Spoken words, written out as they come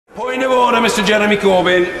order, Mr. Jeremy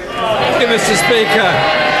Corbyn. Thank you, Mr. Speaker.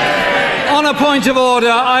 On a point of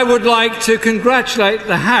order, I would like to congratulate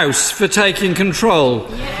the House for taking control.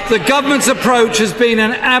 The government's approach has been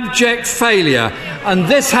an abject failure, and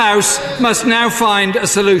this House must now find a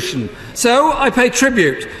solution. So I pay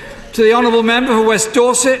tribute to the honourable member for West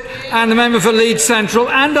Dorset and the member for Leeds Central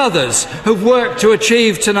and others who've worked to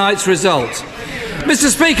achieve tonight's result. Mr.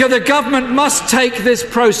 Speaker, the government must take this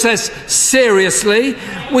process seriously.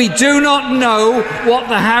 We do not know what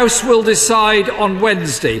the House will decide on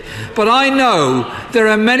Wednesday, but I know there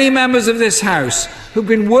are many members of this House who've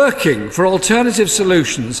been working for alternative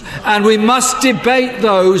solutions, and we must debate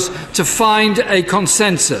those to find a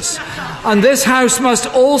consensus. And this House must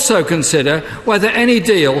also consider whether any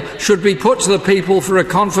deal should be put to the people for a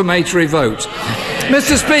confirmatory vote.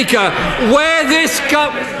 Mr. Speaker, where this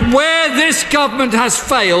government has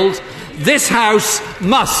failed, this House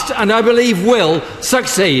must, and I believe will,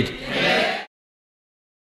 succeed.